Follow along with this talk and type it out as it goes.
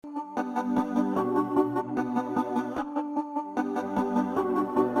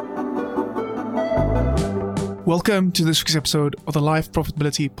Welcome to this week's episode of the Life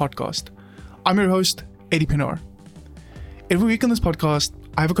Profitability Podcast. I'm your host, Eddie Pinar. Every week on this podcast,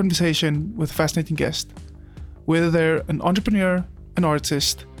 I have a conversation with a fascinating guest, whether they're an entrepreneur, an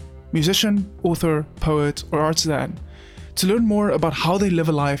artist, musician, author, poet, or artisan, to learn more about how they live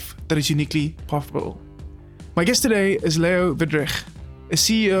a life that is uniquely profitable. My guest today is Leo Widrich, a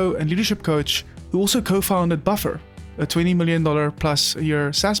CEO and leadership coach who also co-founded Buffer, a $20 million plus a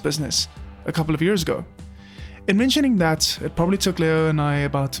year SaaS business, a couple of years ago. In mentioning that, it probably took Leo and I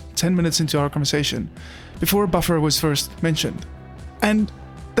about 10 minutes into our conversation before Buffer was first mentioned. And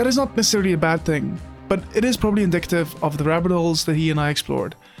that is not necessarily a bad thing, but it is probably indicative of the rabbit holes that he and I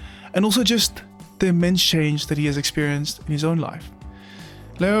explored, and also just the immense change that he has experienced in his own life.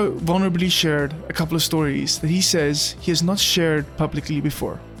 Leo vulnerably shared a couple of stories that he says he has not shared publicly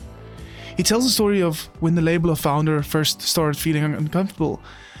before. He tells the story of when the label of founder first started feeling uncomfortable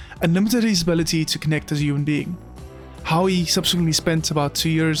and limited his ability to connect as a human being. How he subsequently spent about 2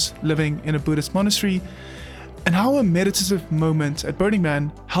 years living in a Buddhist monastery, and how a meditative moment at Burning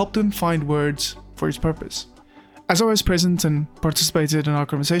Man helped him find words for his purpose. As I was present and participated in our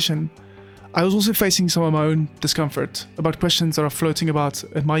conversation, I was also facing some of my own discomfort about questions that are floating about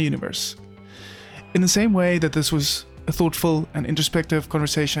in my universe. In the same way that this was a thoughtful and introspective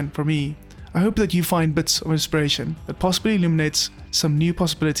conversation for me, I hope that you find bits of inspiration that possibly illuminates some new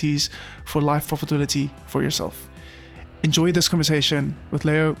possibilities for life profitability for yourself. Enjoy this conversation with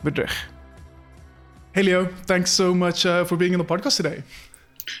Leo Widrich. Hey Leo, thanks so much for being on the podcast today.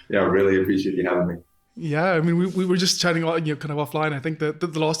 Yeah, I really appreciate you having me. Yeah, I mean, we were just chatting kind of offline. I think that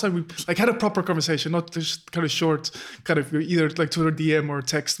the last time we had a proper conversation, not just kind of short, kind of either like Twitter DM or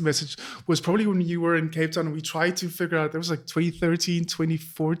text message, was probably when you were in Cape Town and we tried to figure out, it was like 2013,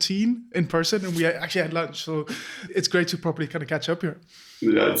 2014 in person, and we actually had lunch. So it's great to properly kind of catch up here.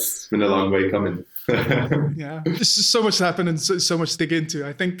 Yeah, it's been a long way coming. Yeah, there's so much to happen and so much to dig into.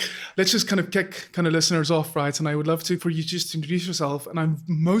 I think let's just kind of kick kind of listeners off, right? And I would love for you just to introduce yourself. And I'm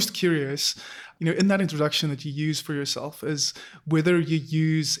most curious, in that introduction that you use for yourself, is whether you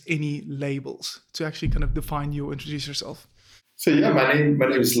use any labels to actually kind of define you or introduce yourself. So yeah, my name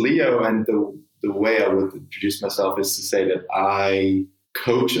is Leo, and the way I would introduce myself is to say that I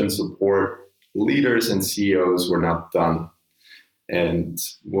coach and support leaders and CEOs who are not done. And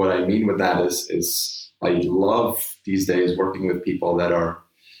what I mean with that is I love these days working with people that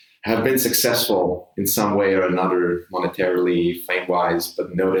have been successful in some way or another, monetarily, fame-wise,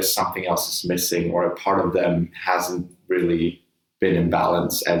 but notice something else is missing, or a part of them hasn't really been in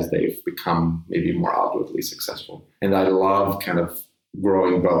balance as they've become maybe more outwardly successful. And I love kind of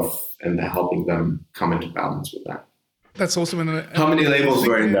growing both and helping them come into balance with that. That's awesome. How many labels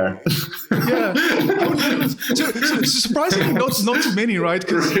were in there? Yeah. So surprisingly, not too many, right?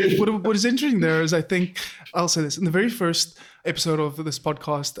 Because what is interesting there is, I think, I'll say this, in the very first episode of this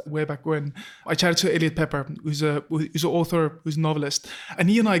podcast, way back when, I chatted to Elliot Pepper, who's an author, who's a novelist, and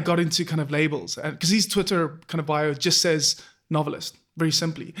he and I got into kind of labels, because his Twitter kind of bio just says novelist, very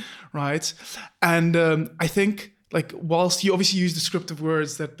simply, right? And I think, like, whilst you obviously use descriptive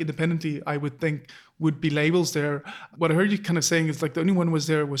words that independently I would think would be labels there, what I heard you kind of saying is like the only one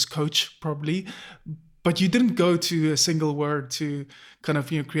was coach, probably, but you didn't go to a single word to kind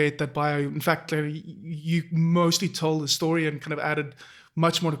of create that bio. In fact, you mostly told the story and kind of added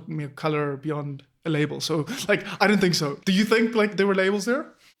much more color beyond a label. So like, I didn't think so. Do you think like there were labels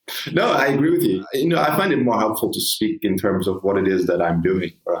there? No, I agree with you. I find it more helpful to speak in terms of what it is that I'm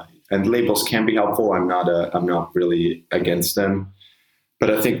doing, right? And labels can be helpful. I'm not really against them, but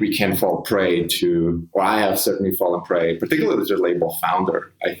I think we can fall prey to, or I have certainly fallen prey, particularly to the label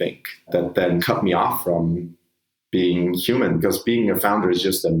founder, I think, that then cut me off from being human, because being a founder is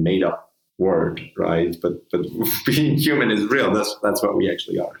just a made up word, right? But being human is real. That's what we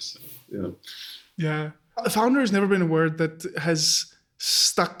actually are. So, yeah. A founder has never been a word that has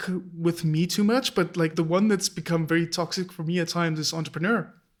stuck with me too much, but like the one that's become very toxic for me at times is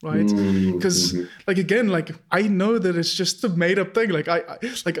entrepreneur. Right? Because like, again, like I know that it's just a made up thing. Like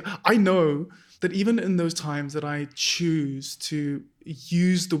I know that even in those times that I choose to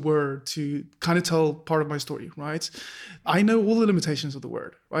use the word to kind of tell part of my story, right? I know all the limitations of the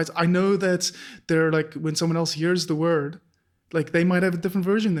word, right? I know that they're like, when someone else hears the word, like they might have a different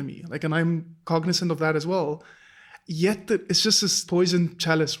version than me. Like, and I'm cognizant of that as well. Yet that it's just this poison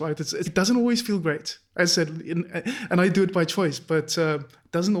chalice, right? It doesn't always feel great. As I said, and I do it by choice, but it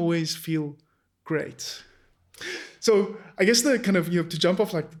doesn't always feel great. So I guess the kind of, to jump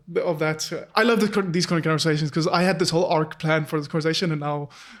off of that, I love these kind of conversations because I had this whole arc planned for this conversation, and now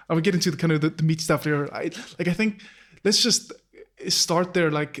I would get into the kind of the meat stuff here. I think let's just start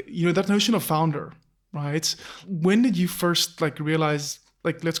there. Like, that notion of founder, right? When did you first realize,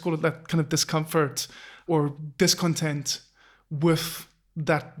 let's call it that kind of discomfort or discontent with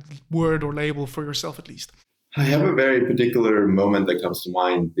that word or label for yourself at least? I have a very particular moment that comes to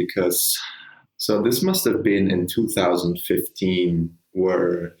mind because, so this must have been in 2015,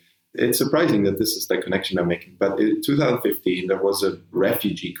 where it's surprising that this is the connection I'm making. But in 2015, there was a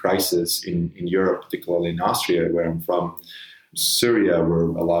refugee crisis in Europe, particularly in Austria, where I'm from, Syria, where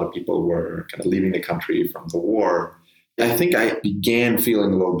a lot of people were kind of leaving the country from the war. I think I began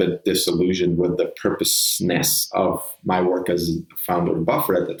feeling a little bit disillusioned with the purposeness of my work as a founder of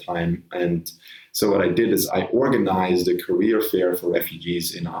Buffer at the time. And so what I did is I organized a career fair for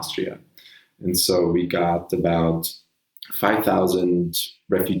refugees in Austria. And so we got about 5,000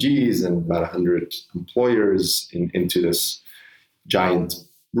 refugees and about 100 employers into this giant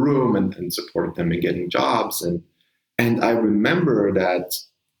room and supported them in getting jobs. And I remember that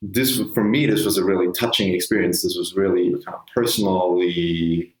for me, this was a really touching experience. This was really kind of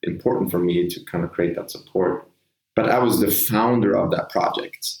personally important for me to kind of create that support. But I was the founder of that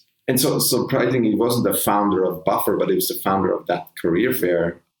project. And so surprisingly, it wasn't the founder of Buffer, but it was the founder of that career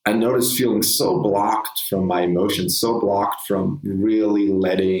fair. I noticed feeling so blocked from my emotions, so blocked from really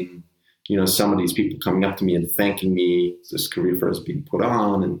letting, some of these people coming up to me and thanking me. This career fair is being put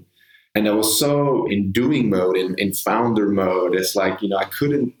on. And I was so in doing mode, in founder mode. It's like, I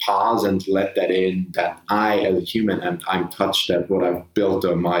couldn't pause and let that in, that I, as a human, I'm touched that what I've built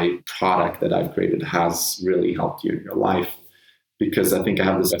or my product that I've created has really helped you in your life. Because I think I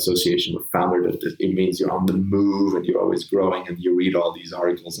have this association with founder that it means you're on the move and you're always growing, and you read all these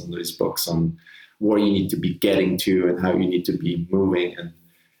articles and these books on where you need to be getting to and how you need to be moving.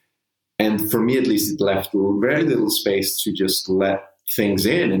 And for me, at least, it left very little space to just let things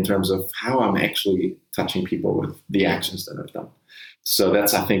in terms of how I'm actually touching people with the actions that I've done. So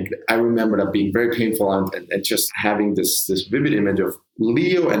that's, I think, I remember that being very painful and just having this vivid image of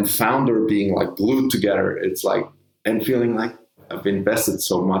Leo and founder being glued together. It's and feeling like I've invested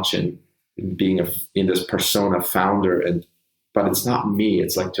so much in being in this persona founder, but it's not me.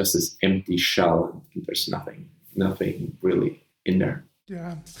 It's just this empty shell. There's nothing really in there.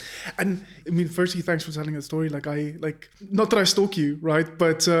 Yeah. And firstly, thanks for telling the story. Not that I stalk you, right?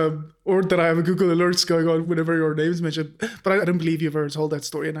 But, or that I have a Google alerts going on whenever your name is mentioned, but I don't believe you've ever told that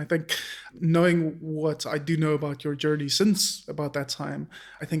story. And I think knowing what I do know about your journey since about that time,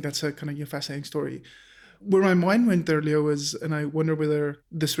 I think that's a kind of fascinating story. Where my mind went there, Leo, is, and I wonder whether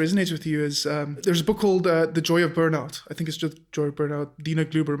this resonates with you, is there's a book called The Joy of Burnout. I think it's just Joy of Burnout. Dina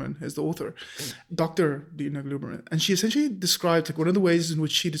Gluberman is the author, Dr. Dina Gluberman. And she essentially describes, one of the ways in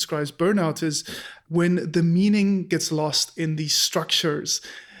which she describes burnout is when the meaning gets lost in these structures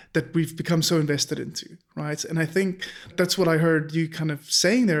that we've become so invested into, right? And I think that's what I heard you kind of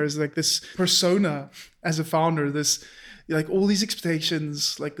saying there, is this persona as a founder, this all these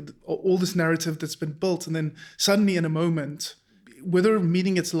expectations, all this narrative that's been built, and then suddenly in a moment, whether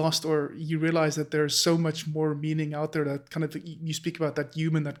meaning gets lost or you realize that there's so much more meaning out there, that kind of, you speak about that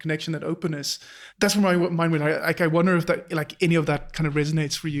human, that connection, that openness. That's where my mind went. I wonder if that, any of that kind of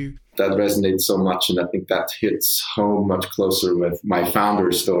resonates for you. That resonates so much, and I think that hits home much closer with my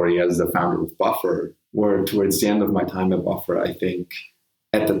founder story as the founder of Buffer, where towards the end of my time at Buffer, I think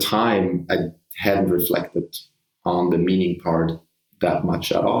at the time I hadn't reflected on the meaning part that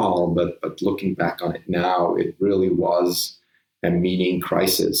much at all, but looking back on it now, it really was a meaning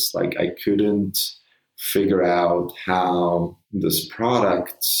crisis. I couldn't figure out how this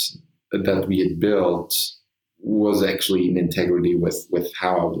product that we had built was actually in integrity with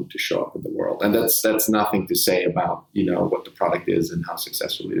how I wanted to show up in the world. And that's nothing to say about what the product is and how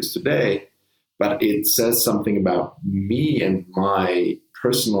successful it is today, but it says something about me and my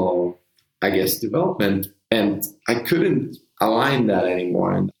personal, development. And I couldn't align that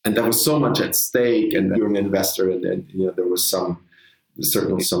anymore. And there was so much at stake. And you're an investor, and there was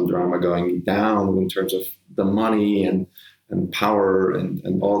certainly some drama going down in terms of the money and power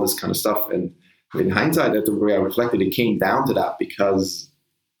and all this kind of stuff. And in hindsight, the way I reflected, it came down to that because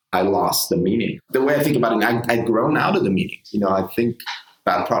I lost the meaning. The way I think about it, I'd grown out of the meaning. I think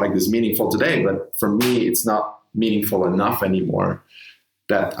that product is meaningful today, but for me, it's not meaningful enough anymore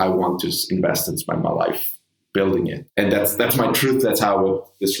that I want to invest and spend my life building it. And that's my truth. That's how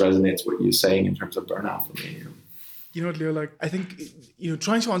this resonates what you're saying in terms of burnout for me. You know what, Leo, I think,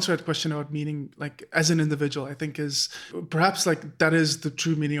 trying to answer that question about meaning, as an individual, I think is perhaps that is the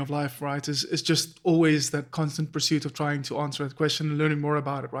true meaning of life, right? Is just always that constant pursuit of trying to answer that question and learning more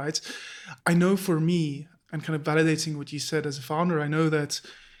about it, right? I know for me, and kind of validating what you said as a founder, I know that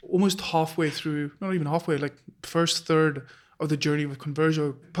almost halfway through, not even halfway, first third of the journey with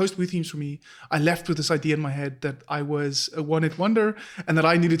Convergio. Post WooThemes for me, I left with this idea in my head that I was a one-hit wonder and that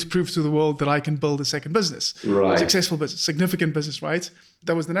I needed to prove to the world that I can build a second business, right. Successful business, significant business, right?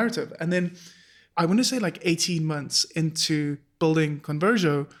 That was the narrative. And then I want to say like 18 months into building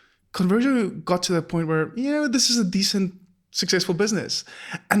Convergio got to that point where, this is a decent, successful business.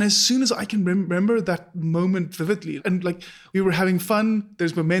 And as soon as I can remember that moment vividly, and like we were having fun,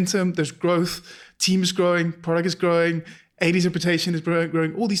 there's momentum, there's growth, team is growing, product is growing, 80's reputation is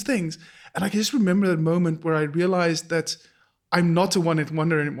growing, all these things. And I can just remember that moment where I realized that I'm not a one-hit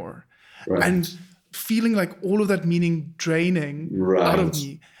wonder anymore. Right. And feeling like all of that meaning draining right. out of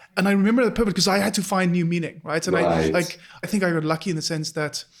me. And I remember that perfect because I had to find new meaning, right? And right. I think I got lucky in the sense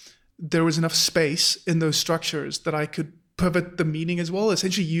that there was enough space in those structures that I could pivot the meaning as well,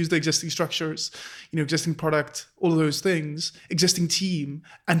 essentially use the existing structures, existing product, all of those things, existing team,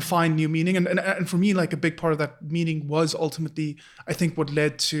 and find new meaning. And for me, like a big part of that meaning was ultimately, I think, what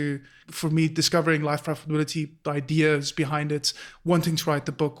led to, for me, discovering Life Profitability, the ideas behind it, wanting to write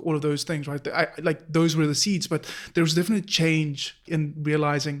the book, all of those things, right? Those were the seeds, but there was definitely change in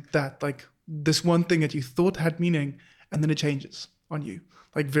realizing that like this one thing that you thought had meaning, and then it changes on you,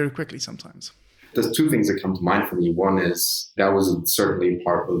 like very quickly sometimes. There's two things that come to mind for me. One is that was certainly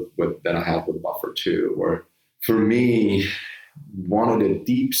part of what that I had with Buffer too, where for me, one of the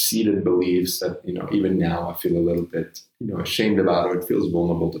deep-seated beliefs that, even now I feel a little bit, ashamed about, or it feels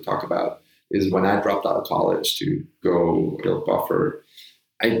vulnerable to talk about, is when I dropped out of college to go build Buffer,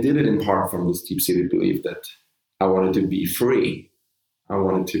 I did it in part from this deep-seated belief that I wanted to be free. I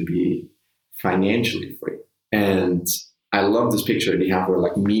wanted to be financially free. And I love this picture that you have where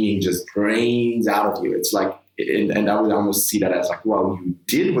like meaning just drains out of you. It's like, and I would almost see that as like, well, you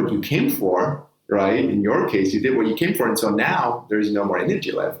did what you came for, right? In your case, you did what you came for. And so now there's no more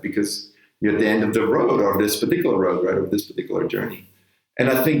energy left because you're at the end of the road, or this particular road, right? Of this particular journey. And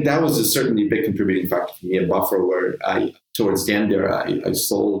I think that was certainly a big contributing factor for me at Buffer, where towards the end there, I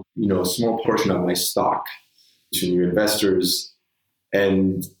sold, a small portion of my stock to new investors.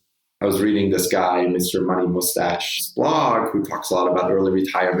 And I was reading this guy, Mr. Money Mustache's blog, who talks a lot about early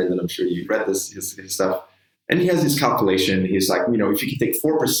retirement, and I'm sure you've read his stuff. And he has this calculation. He's like, if you can take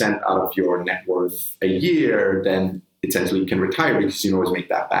 4% out of your net worth a year, then essentially you can retire because you can always make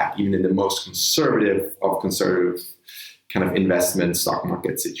that back, even in the most conservative kind of investment stock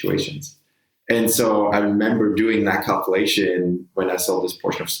market situations. And so I remember doing that calculation when I sold this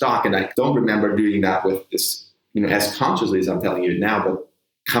portion of stock. And I don't remember doing that with this, as consciously as I'm telling you now, but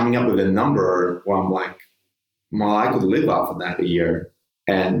coming up with a number where I'm like, well, I could live off of that a year.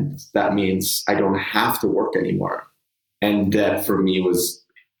 And that means I don't have to work anymore. And that for me was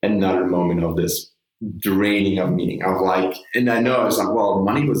another moment of this draining of meaning. I was like, and I know I was like, well,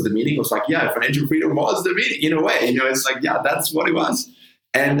 money was the meaning. It was like, yeah, financial freedom was the meaning in a way. It's like, yeah, that's what it was.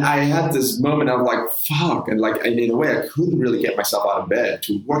 And I had this moment of like, fuck. And like, in a way, I couldn't really get myself out of bed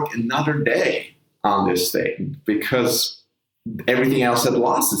to work another day on this thing because everything else had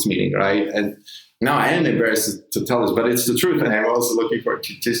lost its meaning, right? And now I am embarrassed to tell this, but it's the truth. And I'm also looking for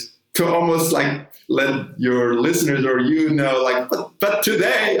to almost like let your listeners or know, like, but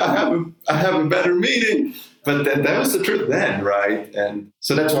today I have a better meaning. But that was the truth then, right? And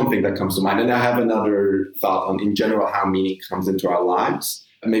so that's one thing that comes to mind. And I have another thought on, in general, how meaning comes into our lives.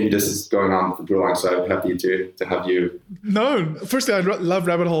 Maybe this is going on for too long, so I'm happy to have you. No, firstly, I love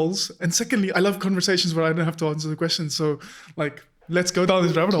rabbit holes. And secondly, I love conversations where I don't have to answer the questions. So like, let's go down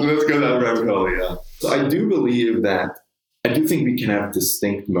this rabbit hole. Let's go down the rabbit hole, yeah. So I do believe that, I do think we can have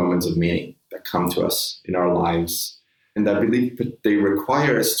distinct moments of meaning that come to us in our lives. And I believe that they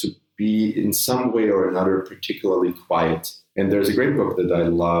require us to be in some way or another particularly quiet. And there's a great book that I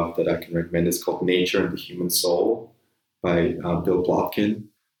love that I can recommend. It's called Nature and the Human Soul by Bill Plotkin.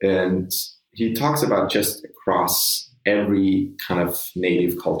 And he talks about just across every kind of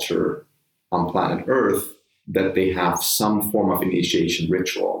native culture on planet Earth that they have some form of initiation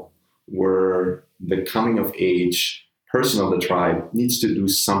ritual where the coming of age person of the tribe needs to do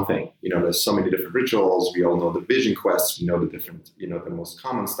something. There's so many different rituals. We all know the vision quests. We know the different, the most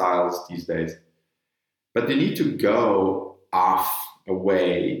common styles these days. But they need to go off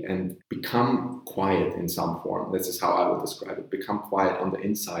away and become quiet in some form. This is how I would describe it. Become quiet on the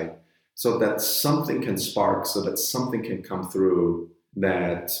inside so that something can spark, so that something can come through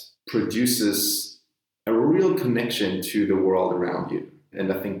that produces a real connection to the world around you.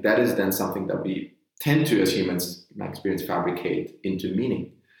 And I think that is then something that we tend to, as humans, in my experience, fabricate into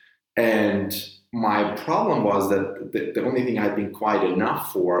meaning. And my problem was that the only thing I'd been quiet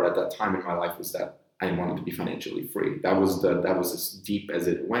enough for at that time in my life was that I wanted to be financially free. That was as deep as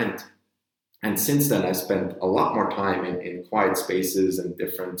it went. And since then, I spent a lot more time in quiet spaces and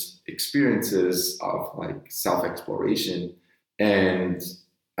different experiences of like self-exploration. And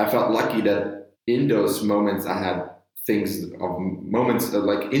I felt lucky that in those moments, I had moments of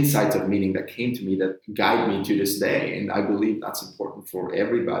like insights of meaning that came to me that guide me to this day. And I believe that's important for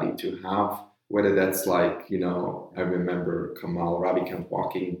everybody to have, whether that's like, I remember Kamal Ravikant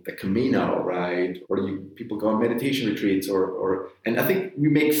walking the Camino, right? Or people go on meditation retreats and I think we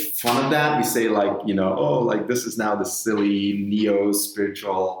make fun of that. We say like, like this is now the silly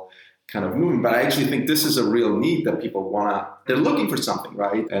neo-spiritual kind of movement. But I actually think this is a real need that people they're looking for something,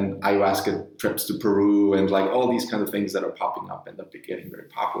 right? And ayahuasca trips to Peru and like all these kind of things that are popping up and that are getting very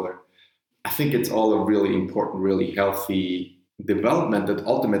popular. I think it's all a really important, really healthy development that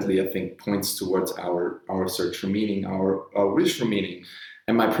ultimately I think points towards our search for meaning, our wish for meaning.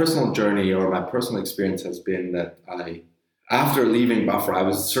 And my personal journey or my personal experience has been that after leaving Buffer, I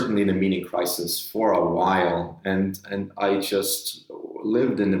was certainly in a meaning crisis for a while. And I just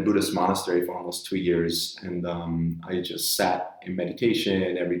lived in a Buddhist monastery for almost 2 years. And I just sat in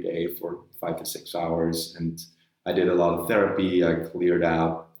meditation every day for 5 to 6 hours. And I did a lot of therapy. I cleared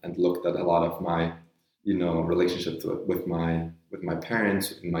out and looked at a lot of my relationships with my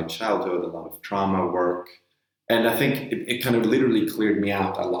parents in my childhood, a lot of trauma work. And I think it kind of literally cleared me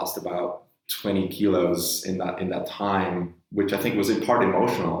out. I lost about 20 kilos in that time, which I think was in part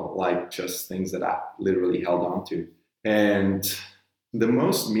emotional, like just things that I literally held on to. And the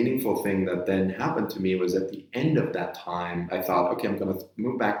most meaningful thing that then happened to me was at the end of that time, I thought, okay, I'm going to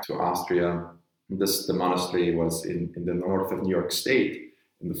move back to Austria. The monastery was in the north of New York State,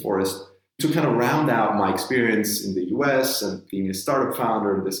 in the forest. To kind of round out my experience in the US and being a startup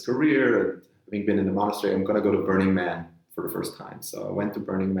founder in this career and having been in the monastery, I'm going to go to Burning Man for the first time. So I went to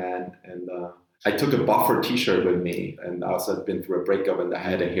Burning Man and I took a Buffer t-shirt with me. And I also had been through a breakup and I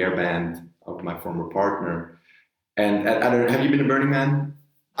had a hairband of my former partner. And I don't know, have you been to Burning Man?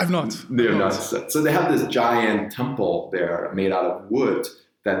 I've not. They're not. So they have this giant temple there made out of wood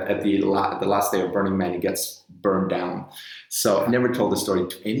that at the last day of Burning Man, it gets burned down. So I never told the story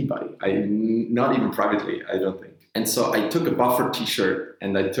to anybody, not even privately, I don't think. And so I took a Buffer t-shirt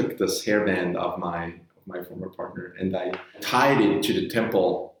and I took this hairband of my former partner and I tied it to the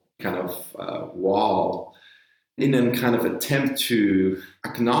temple kind of wall in a kind of attempt to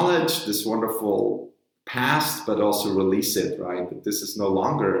acknowledge this wonderful past, but also release it, right? That this is no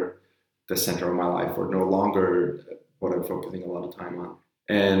longer the center of my life or no longer what I'm focusing a lot of time on.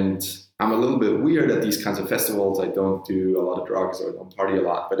 And I'm a little bit weird at these kinds of festivals. I don't do a lot of drugs or I don't party a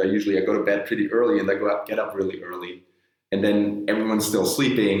lot, but I go to bed pretty early and I get up really early. And then everyone's still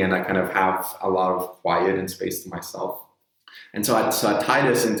sleeping and I kind of have a lot of quiet and space to myself. And so I tie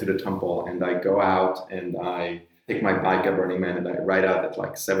this into the temple and I go out and I take my bike at Burning Man and I ride out at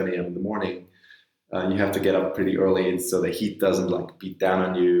like 7 a.m. in the morning. You have to get up pretty early so the heat doesn't like beat down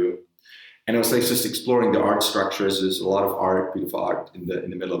on you. And I was like just exploring the art structures. There's a lot of art, beautiful art in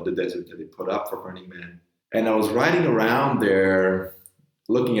the middle of the desert that they put up for Burning Man. And I was riding around there,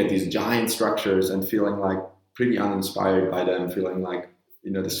 looking at these giant structures and feeling like pretty uninspired by them, feeling like,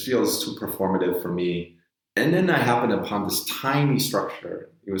 this feels too performative for me. And then I happened upon this tiny structure.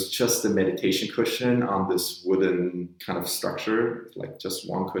 It was just a meditation cushion on this wooden kind of structure, like just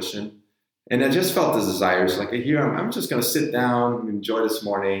one cushion. And I just felt this desire. It's like, here, I'm just going to sit down, enjoy this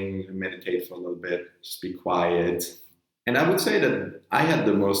morning, and meditate for a little bit, just be quiet. And I would say that I had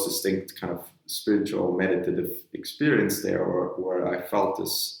the most distinct kind of spiritual meditative experience there where I felt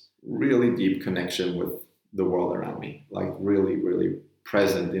this really deep connection with the world around me, like really, really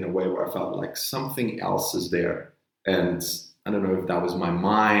present in a way where I felt like something else is there. And I don't know if that was my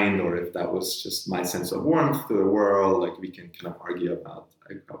mind or if that was just my sense of warmth to the world. Like we can kind of argue about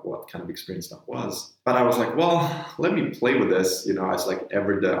what kind of experience that was. But I was like, well, let me play with this. As like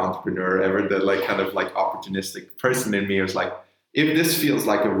ever the entrepreneur, ever the like kind of like opportunistic person in me. I was like, if this feels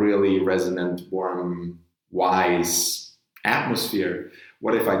like a really resonant, warm, wise atmosphere,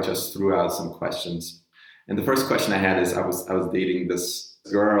 what if I just threw out some questions? And the first question I had is I was dating this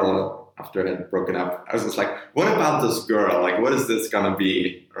girl after I had broken up. I was just like, what about this girl? Like, what is this gonna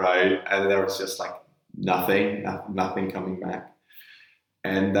be, right? And there was just like nothing coming back.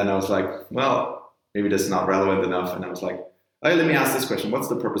 And then I was like, well, maybe this is not relevant enough. And I was like, hey, let me ask this question. What's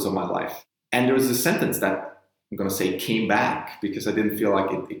the purpose of my life? And there was a sentence that I'm gonna say came back because I didn't feel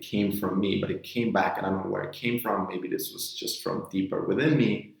like it came from me, but it came back and I don't know where it came from. Maybe this was just from deeper within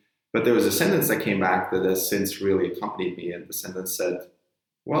me. But there was a sentence that came back that has since really accompanied me. And the sentence said,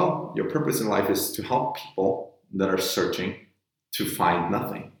 well, your purpose in life is to help people that are searching to find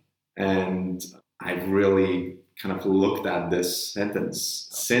nothing. And I've really kind of looked at this sentence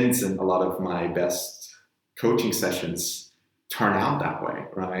since, and a lot of my best coaching sessions turn out that way,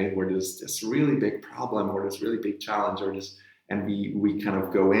 right? Where there's this really big problem or this really big challenge and we kind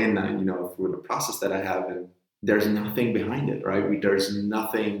of go in and, through the process that I have, and there's nothing behind it, right? There's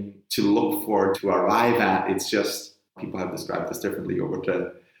nothing to look for, to arrive at. It's just, people have described this differently over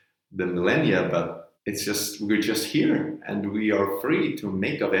the millennia, but it's just, we're just here and we are free to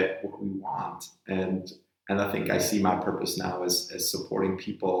make of it what we want. And I think I see my purpose now as supporting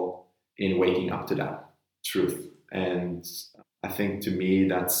people in waking up to that truth. And I think to me,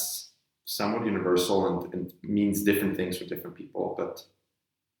 that's somewhat universal and means different things for different people, but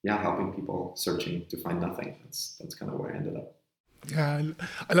yeah, helping people searching to find nothing. That's kind of where I ended up. Yeah,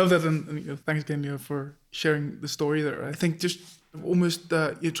 I love that, and thanks again, Leo, for sharing the story there. I think just almost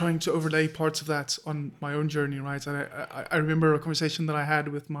you're trying to overlay parts of that on my own journey, right? And I remember a conversation that I had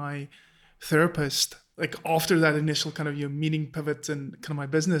with my therapist, like after that initial kind of meaning pivot and kind of my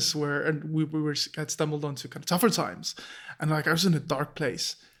business, and we had stumbled onto kind of tougher times, and like I was in a dark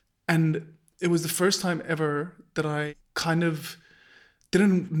place. And it was the first time ever that I kind of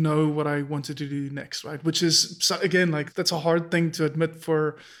didn't know what I wanted to do next, right? Which is, again, like that's a hard thing to admit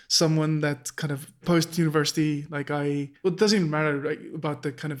for someone that kind of post-university, it doesn't even matter, right, about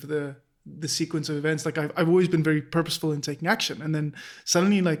the kind of the sequence of events. Like I've always been very purposeful in taking action. And then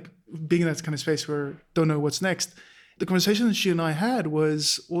suddenly like being in that kind of space where don't know what's next. The conversation that she and I had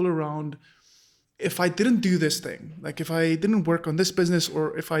was all around, if I didn't do this thing, like if I didn't work on this business,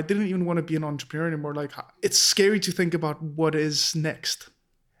 or if I didn't even want to be an entrepreneur anymore, like it's scary to think about what is next.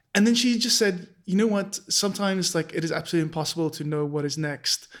 And then she just said, you know what, sometimes like it is absolutely impossible to know what is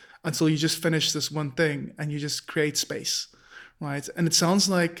next until you just finish this one thing and you just create space, right? And it sounds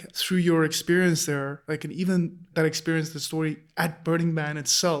like through your experience there, like, and even that experience, the story at Burning Man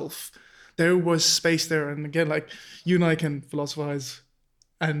itself, there was space there. And again, like you and I can philosophize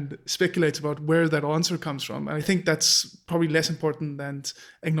and speculate about where that answer comes from. And I think that's probably less important than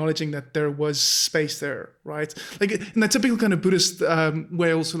acknowledging that there was space there, right? Like in that typical kind of Buddhist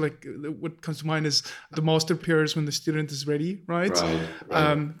way, also like what comes to mind is the master appears when the student is ready, right?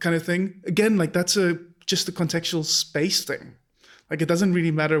 Right. Kind of thing. Again, like that's just a contextual space thing. Like it doesn't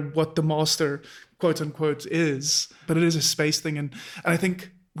really matter what the master, quote unquote, is, but it is a space thing. And I think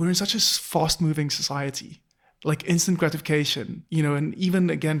we're in such a fast moving society, like instant gratification, and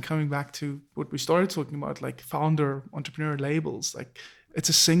even again, coming back to what we started talking about, like founder, entrepreneur labels, like it's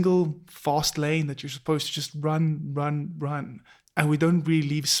a single fast lane that you're supposed to just run. And we don't really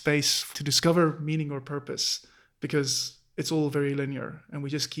leave space to discover meaning or purpose because it's all very linear and we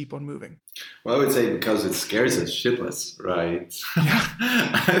just keep on moving. Well, I would say because it scares us shitless, right? Yeah.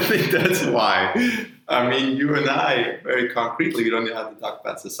 I think that's why. I mean, you and I, very concretely, we don't have to talk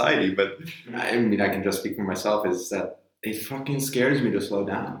about society, but I mean, I can just speak for myself, is that it fucking scares me to slow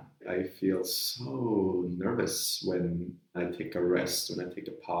down. I feel so nervous when I take a rest, when I take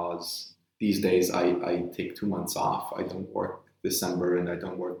a pause. These days, I take 2 months off. I don't work December and I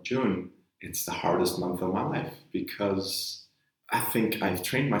don't work June. It's the hardest month of my life because I think I've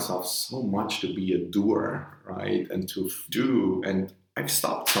trained myself so much to be a doer, right? And to do, and I've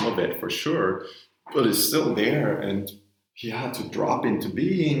stopped some of it for sure, but it's still there. And to drop into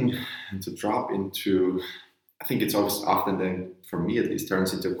being and to drop into, I think it's always often then, for me at least,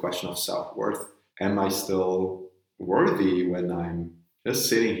 turns into a question of self-worth. Am I still worthy when I'm just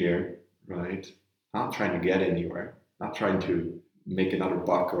sitting here, right? Not trying to get anywhere, not trying to make another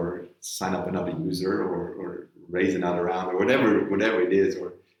buck or sign up another user or raise another round or whatever it is,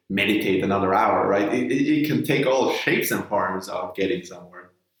 or meditate another hour, right? It can take all shapes and forms of getting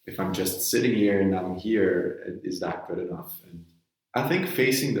somewhere. If I'm just sitting here and I'm here, is that good enough? And I think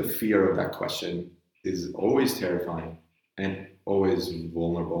facing the fear of that question is always terrifying and always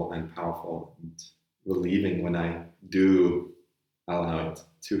vulnerable and powerful and relieving when I do allow it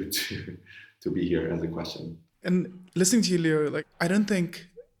to be here as a question. And listening to you, Leo, like I don't think,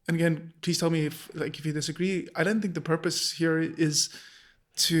 and again, please tell me if you disagree, I don't think the purpose here is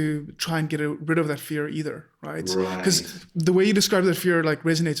to try and get rid of that fear either, right? Because the way you describe that fear like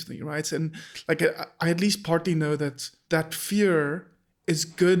resonates with me, right? And like I at least partly know that fear is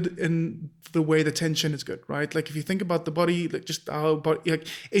good in the way the tension is good, right? Like if you think about the body, like just our body, like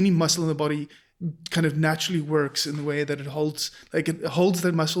any muscle in the body kind of naturally works in the way that it holds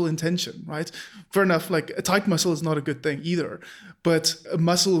that muscle in tension, right? Fair enough, like a tight muscle is not a good thing either, but a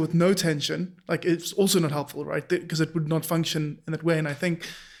muscle with no tension, like it's also not helpful, right? Because it would not function in that way. And I think,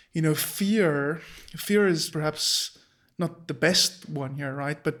 fear is perhaps not the best one here,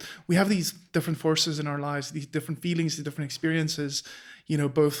 right? But we have these different forces in our lives, these different feelings, these different experiences,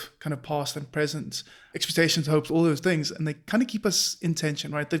 both kind of past and present, expectations, hopes, all those things. And they kind of keep us in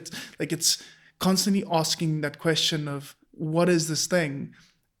tension, right? It's constantly asking that question of what is this thing?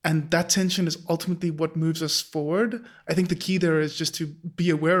 And that tension is ultimately what moves us forward. I think the key there is just to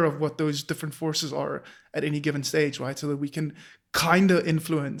be aware of what those different forces are at any given stage, right? So that we can kind of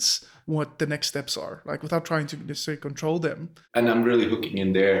influence what the next steps are, like without trying to necessarily control them. And I'm really hooking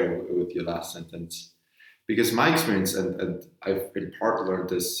in there with your last sentence, because my experience, and I've in part learned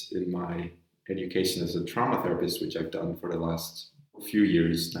this in my education as a trauma therapist, which I've done for the last few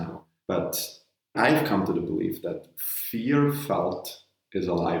years now, but I've come to the belief that fear felt is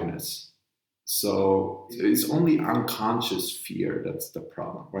aliveness. So it's only unconscious fear that's the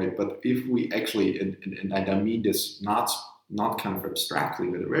problem, right? But if we actually, and I mean this not kind of abstractly,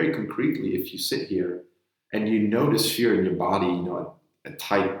 but very concretely, if you sit here and you notice fear in your body, a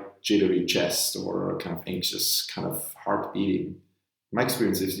tight, jittery chest or a kind of anxious kind of heart beating, my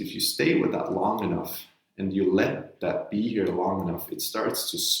experience is if you stay with that long enough and you let that be here long enough, it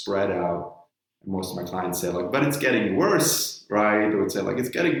starts to spread out. Most of my clients say but it's getting worse, right? They would say it's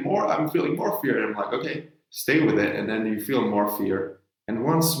getting more, I'm feeling more fear. And I'm like, okay, stay with it. And then you feel more fear. And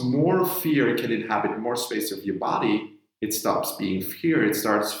once more fear can inhabit more space of your body, it stops being fear. It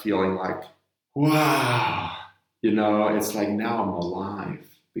starts feeling like, wow, it's like now I'm alive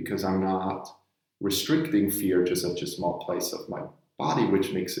because I'm not restricting fear to such a small place of my body,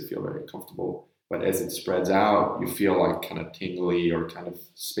 which makes it feel very comfortable. But as it spreads out, you feel like kind of tingly or kind of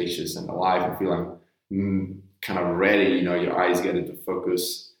spacious and alive and feeling kind of ready, your eyes get into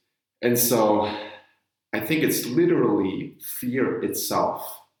focus. And so I think it's literally fear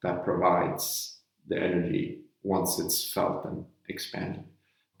itself that provides the energy once it's felt and expanded.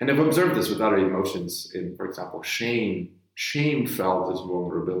 And I've observed this with other emotions in, for example, shame. Shame felt as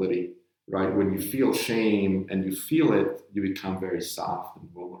vulnerability. Right? When you feel shame and you feel it, you become very soft and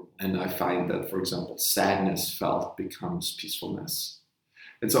vulnerable. And I find that, for example, sadness felt becomes peacefulness.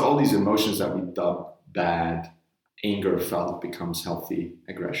 And so all these emotions that we dub bad, anger felt becomes healthy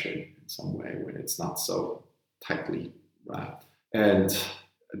aggression in some way when it's not so tightly wrapped. And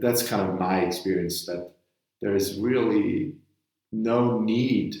that's kind of my experience, that there is really no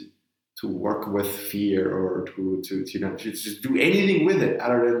need to work with fear or to just do anything with it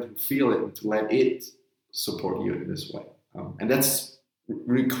other than to feel it and to let it support you in this way. And that's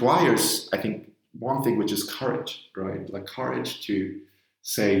requires, I think, one thing, which is courage, right? Like courage to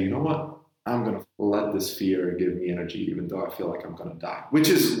say, you know what, I'm going to let this fear give me energy, even though I feel like I'm going to die, which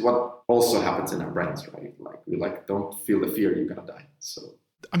is what also happens in our brains, right? Like we don't feel the fear, you're going to die. So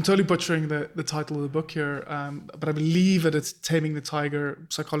I'm totally butchering the title of the book here, but I believe that it's Taming the Tiger,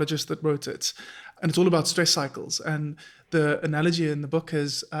 psychologist that wrote it. And it's all about stress cycles. And the analogy in the book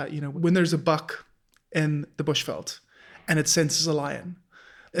is, when there's a buck in the bushveld and it senses a lion.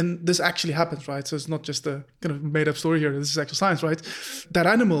 And this actually happens, right? So it's not just a kind of made up story here. This is actual science, right? That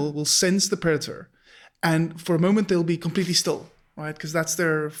animal will sense the predator. And for a moment, they'll be completely still, right? Because that's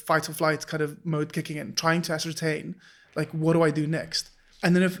their fight or flight kind of mode kicking in, trying to ascertain, what do I do next?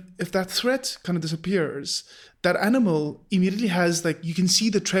 And then if that threat kind of disappears, that animal immediately has, you can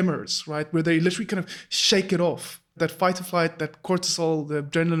see the tremors, right? Where they literally kind of shake it off. That fight or flight, that cortisol, the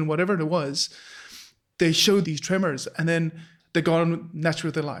adrenaline, whatever it was, they show these tremors and then they go on naturally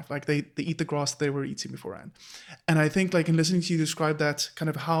with their life. They eat the grass they were eating beforehand. And I think in listening to you describe that, kind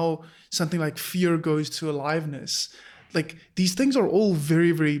of how something like fear goes to aliveness, these things are all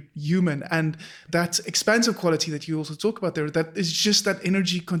very, very human. And that expansive quality that you also talk about there, that is just that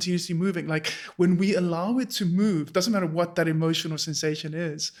energy continuously moving. When we allow it to move, doesn't matter what that emotion or sensation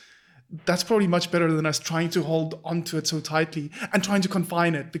is, that's probably much better than us trying to hold onto it so tightly and trying to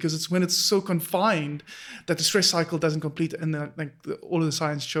confine it, because it's when it's so confined that the stress cycle doesn't complete. And all of the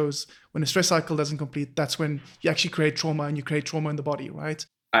science shows when the stress cycle doesn't complete, that's when you actually create trauma, and you create trauma in the body, right?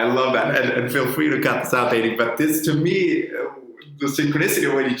 I love that. And feel free to cut this out, Eddie. But this, to me, the synchronicity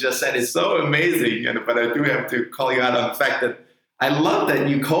of what you just said is so amazing. But I do have to call you out on the fact that I love that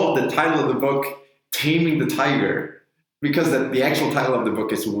you called the title of the book Taming the Tiger, because the actual title of the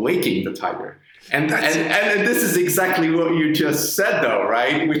book is Waking the Tiger. And this is exactly what you just said, though,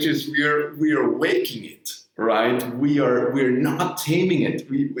 right? Which is we are waking it. Right, we're not taming it.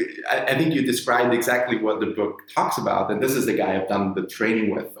 I think you described exactly what the book talks about, and this is the guy I've done the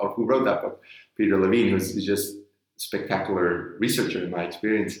training with, or who wrote that book, Peter Levine, who's just a spectacular researcher in my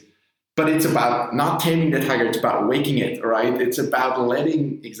experience. But it's about not taming the tiger; it's about waking it. Right? It's about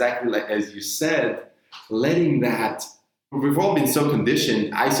letting, exactly as you said, letting that we've all been so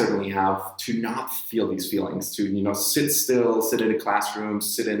conditioned, I certainly have, to not feel these feelings, to, sit still, sit in a classroom,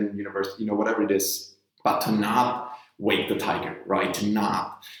 sit in university, whatever it is, but to not wake the tiger, right? To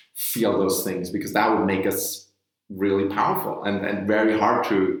not feel those things, because that would make us really powerful and very hard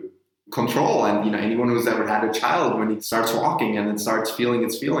to control. And, anyone who's ever had a child, when he starts walking and then starts feeling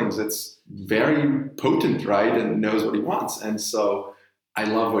its feelings, it's very potent, right? And knows what he wants. And so I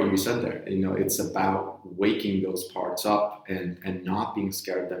love what you said there. It's about waking those parts up and not being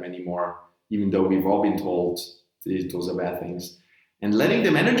scared of them anymore, even though we've all been told those are bad things. And letting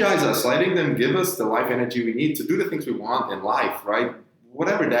them energize us, letting them give us the life energy we need to do the things we want in life, right?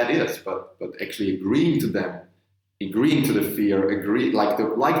 Whatever that is, but actually agreeing to them, agreeing to the fear, like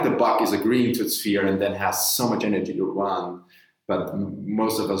the buck is agreeing to its fear and then has so much energy to run. But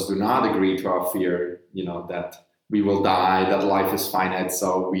most of us do not agree to our fear, that we will die, that life is finite,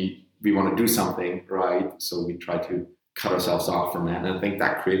 so we want to do something, right? So we try to cut ourselves off from that. And I think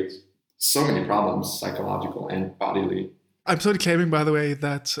that creates so many problems, psychological and bodily. I'm sort of claiming, by the way,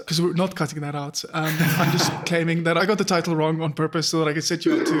 that, because we're not cutting that out, I'm just claiming that I got the title wrong on purpose so that I could set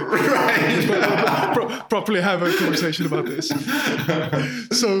you up to properly have a conversation about this.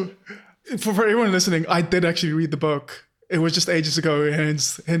 So for everyone listening, I did actually read the book. It was just ages ago,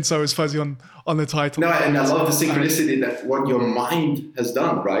 hence I was fuzzy on the title. No, and I love the synchronicity that what your mind has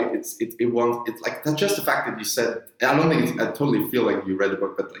done, right? It's like that's just the fact that you said. I don't think I totally feel like you read the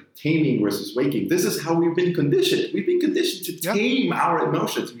book, but like taming versus waking. This is how we've been conditioned. We've been conditioned to tame our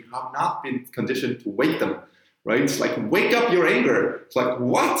emotions. We have not been conditioned to wake them, right? It's like wake up your anger. It's like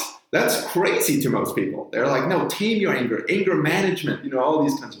what? That's crazy to most people. They're like, no, tame your anger management. All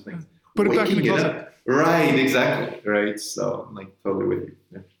these kinds of things. Put it back in the closet. Right, exactly. Right. So I'm like totally with you.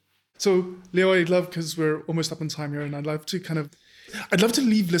 Yeah. So Leo, I'd love, because we're almost up on time here, and I'd love to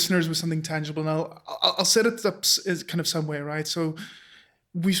leave listeners with something tangible. Now I'll set it up as kind of some way, right? So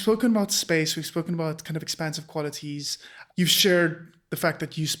we've spoken about space, we've spoken about kind of expansive qualities. You've shared the fact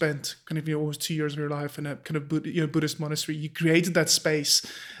that you spent kind of almost 2 years of your life in a kind of Buddhist monastery. You created that space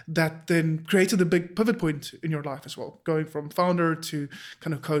that then created a big pivot point in your life as well, going from founder to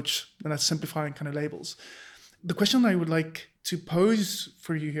kind of coach, and that's simplifying kind of labels. The question I would like to pose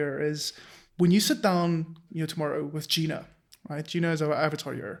for you here is, when you sit down tomorrow with Gina, right? Gina is our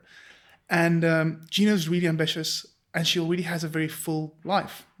avatar here. And Gina's really ambitious, and she already has a very full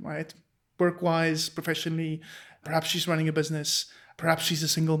life, right? Work-wise, professionally, perhaps she's running a business. Perhaps she's a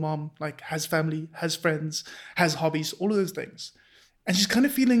single mom, like has family, has friends, has hobbies, all of those things. And she's kind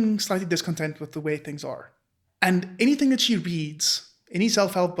of feeling slightly discontent with the way things are. And anything that she reads, any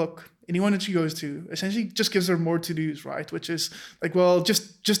self-help book, anyone that she goes to, essentially just gives her more to-dos, right? Which is like, well,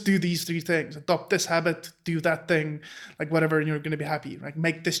 just do these 3 things. Adopt this habit, do that thing, like whatever, and you're going to be happy. Like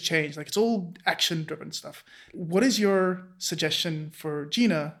make this change. Like it's all action-driven stuff. What is your suggestion for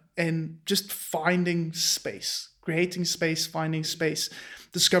Gina in just finding space? Creating space, finding space,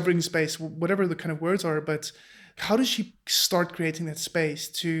 discovering space, whatever the kind of words are, but how does she start creating that space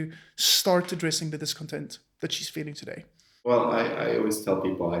to start addressing the discontent that she's feeling today? Well, I always tell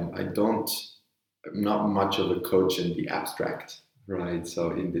people I'm not much of a coach in the abstract, right?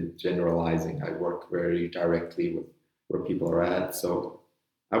 So in the generalizing, I work very directly with where people are at. So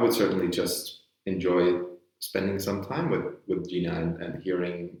I would certainly just enjoy spending some time with Gina and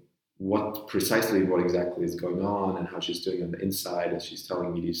hearing what exactly is going on and how she's doing on the inside as she's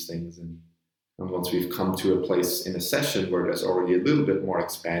telling me these things. And once we've come to a place in a session where there's already a little bit more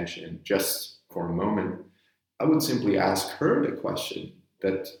expansion, just for a moment, I would simply ask her the question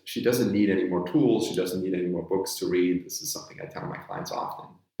that she doesn't need any more tools. She doesn't need any more books to read. This is something I tell my clients often.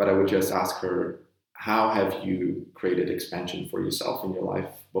 But I would just ask her, how have you created expansion for yourself in your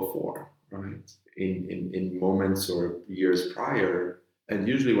life before, right? In moments or years prior. And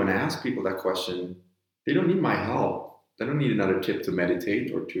usually when I ask people that question, they don't need my help. They don't need another tip to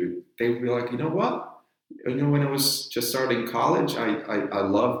meditate they'll be like, you know what? When I was just starting college, I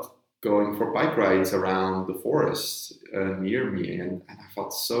loved going for bike rides around the forest near me. And I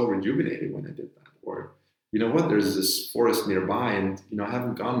felt so rejuvenated when I did that. Or, you know what? There's this forest nearby and, I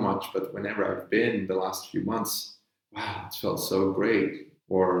haven't gone much, but whenever I've been the last few months, wow, it felt so great.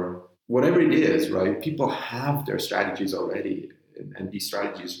 Or whatever it is, right? People have their strategies already. And these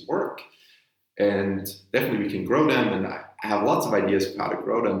strategies work, and definitely we can grow them. And I have lots of ideas of how to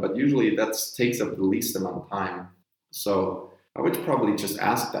grow them, but usually that takes up the least amount of time. So I would probably just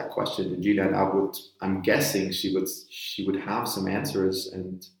ask that question to Gina, and I'm guessing she would have some answers,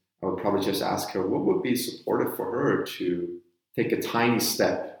 and I would probably just ask her what would be supportive for her to take a tiny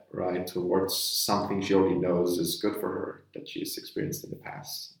step, right, towards something she already knows is good for her that she's experienced in the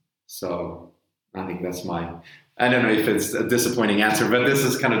past. So I think that's my I don't know if it's a disappointing answer, but this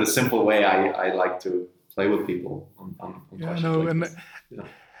is kind of the simple way I like to play with people on questions like this.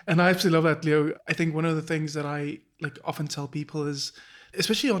 And I absolutely love that, Leo. I think one of the things that I often tell people is,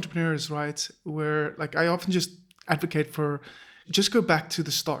 especially entrepreneurs, right, where I often just advocate for just go back to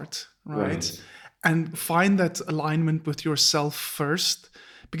the start, right? And find that alignment with yourself first.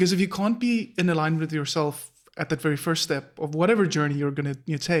 Because if you can't be in alignment with yourself at that very first step of whatever journey you're going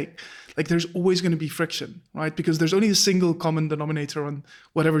to take, there's always going to be friction, right? Because there's only a single common denominator on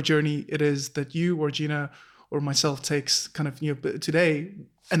whatever journey it is that you or Gina or myself takes kind of today,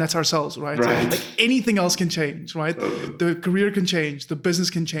 and that's ourselves, right? Anything else can change, right? The career can change, the business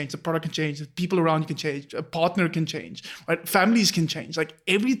can change, the product can change, the people around you can change, a partner can change, right? Families can change,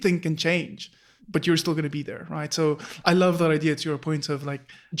 everything can change, but you're still going to be there, right? So I love that idea, to your point of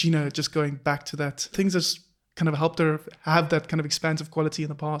Gina just going back to that, things that's kind of helped her have that kind of expansive quality in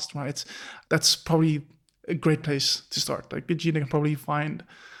the past, right? That's probably a great place to start. Gina can probably find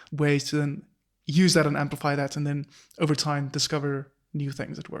ways to then use that and amplify that, and then over time discover new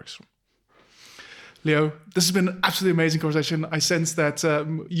things that works. Leo, this has been an absolutely amazing conversation. I sense that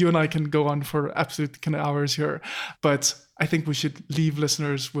you and I can go on for absolute kind of hours here, but I think we should leave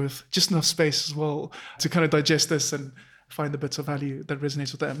listeners with just enough space as well to kind of digest this and find the bits of value that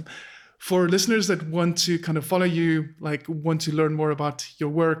resonates with them. For listeners that want to kind of follow you, want to learn more about your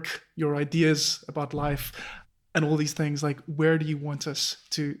work, your ideas about life, and all these things, where do you want us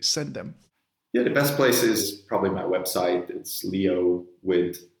to send them? Yeah, the best place is probably my website. It's leowid.com.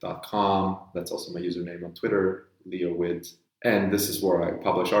 That's also my username on Twitter, leowid. And this is where I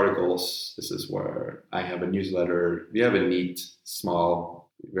publish articles. This is where I have a newsletter. We have a neat,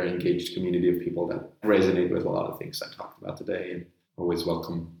 small, very engaged community of people that resonate with a lot of things I talked about today, and always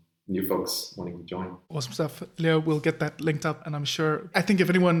welcome new folks wanting to join. Awesome stuff. Leo, we'll get that linked up, and I think if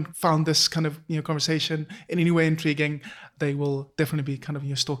anyone found this kind of conversation in any way intriguing, they will definitely be kind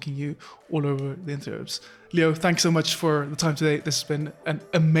of stalking you all over the interwebs. Leo, thanks so much for the time today. This has been an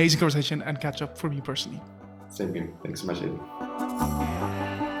amazing conversation and catch up for me personally. Same here. Thanks so much, Eddie.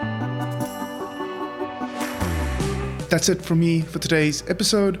 That's it from me for today's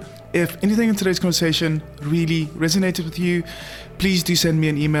episode. If anything in today's conversation really resonated with you, please do send me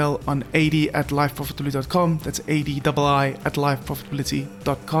an email on ad@lifeprofitability.com. That's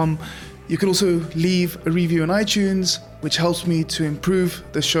ADII@lifeprofitability.com. You can also leave a review on iTunes, which helps me to improve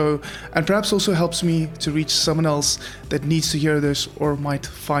the show and perhaps also helps me to reach someone else that needs to hear this or might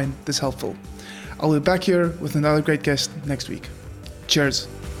find this helpful. I'll be back here with another great guest next week. Cheers.